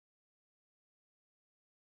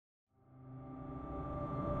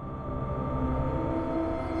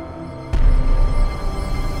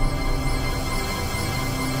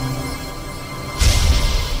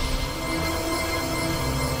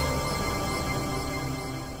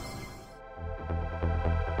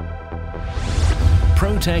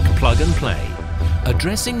Protec Plug and Play,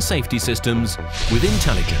 addressing safety systems with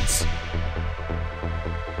intelligence.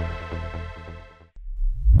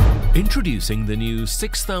 Introducing the new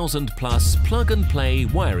 6000 plus plug and play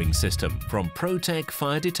wiring system from Protec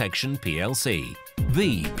Fire Detection plc,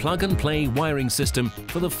 the plug and play wiring system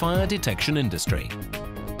for the fire detection industry.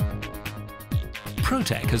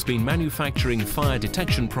 Protec has been manufacturing fire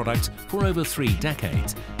detection products for over 3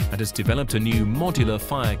 decades and has developed a new modular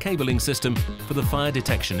fire cabling system for the fire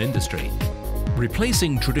detection industry.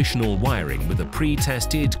 Replacing traditional wiring with a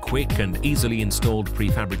pre-tested, quick and easily installed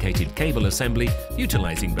prefabricated cable assembly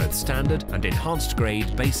utilizing both standard and enhanced grade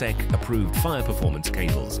BASEC approved fire performance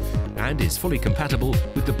cables, and is fully compatible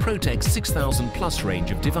with the Protec 6000 Plus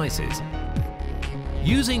range of devices.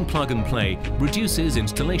 Using plug and play reduces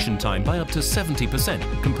installation time by up to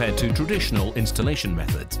 70% compared to traditional installation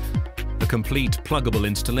methods. A complete pluggable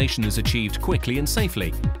installation is achieved quickly and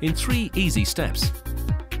safely in 3 easy steps.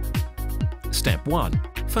 Step 1.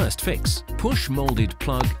 First fix. Push molded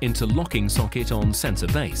plug into locking socket on sensor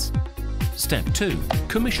base. Step 2.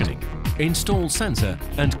 Commissioning. Install sensor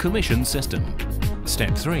and commission system.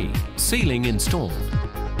 Step 3. Sealing installed.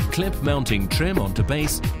 Clip mounting trim onto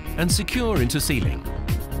base and secure into sealing.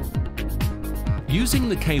 Using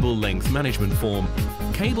the cable length management form,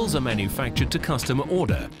 cables are manufactured to customer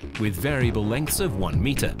order with variable lengths of 1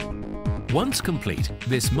 meter. Once complete,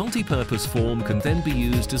 this multi-purpose form can then be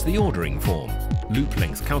used as the ordering form, loop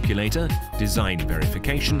length calculator, design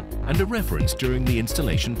verification and a reference during the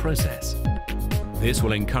installation process. This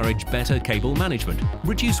will encourage better cable management,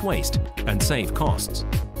 reduce waste and save costs.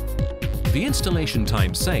 The installation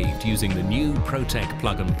time saved using the new Protec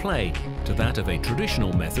Plug and Play to that of a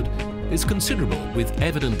traditional method is considerable, with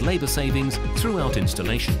evident labour savings throughout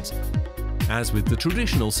installations. As with the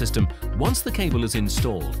traditional system, once the cable is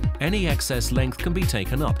installed, any excess length can be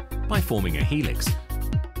taken up by forming a helix.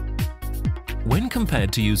 When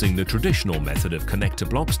compared to using the traditional method of connector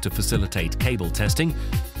blocks to facilitate cable testing,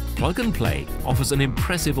 Plug and Play offers an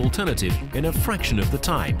impressive alternative in a fraction of the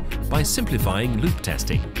time by simplifying loop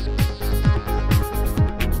testing.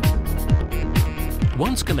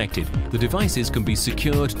 Once connected, the devices can be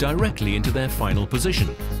secured directly into their final position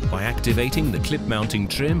by activating the clip mounting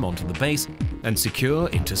trim onto the base and secure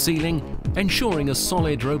into sealing, ensuring a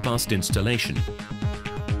solid, robust installation.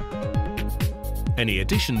 Any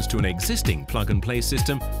additions to an existing plug-and-play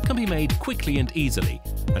system can be made quickly and easily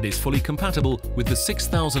and is fully compatible with the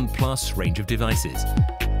 6000 plus range of devices.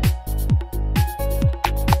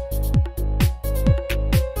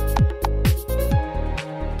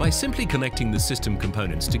 By simply connecting the system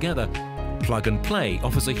components together, Plug and Play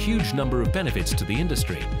offers a huge number of benefits to the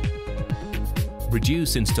industry.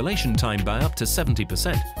 Reduce installation time by up to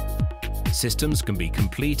 70%. Systems can be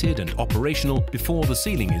completed and operational before the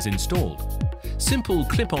sealing is installed. Simple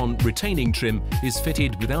clip-on retaining trim is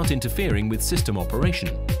fitted without interfering with system operation.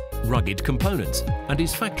 Rugged components and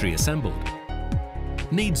is factory assembled.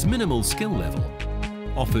 Needs minimal skill level.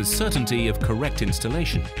 Offers certainty of correct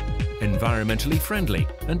installation. Environmentally friendly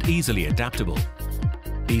and easily adaptable.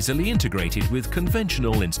 Easily integrated with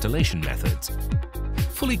conventional installation methods.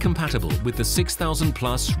 Fully compatible with the 6000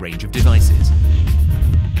 plus range of devices.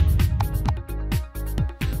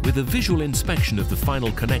 With a visual inspection of the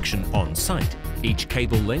final connection on site, each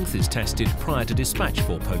cable length is tested prior to dispatch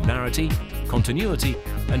for polarity, continuity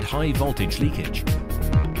and high voltage leakage.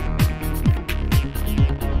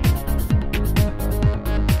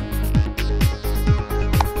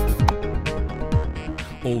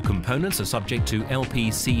 All components are subject to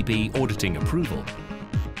LPCB auditing approval.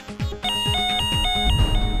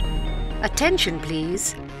 Attention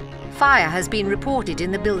please. Fire has been reported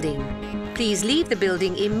in the building. Please leave the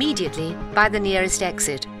building immediately by the nearest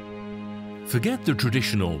exit. Forget the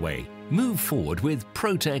traditional way. Move forward with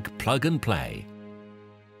Protec Plug and Play.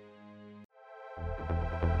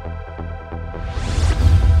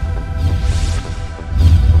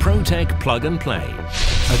 Protec Plug and Play,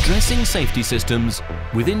 addressing safety systems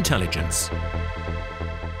with intelligence.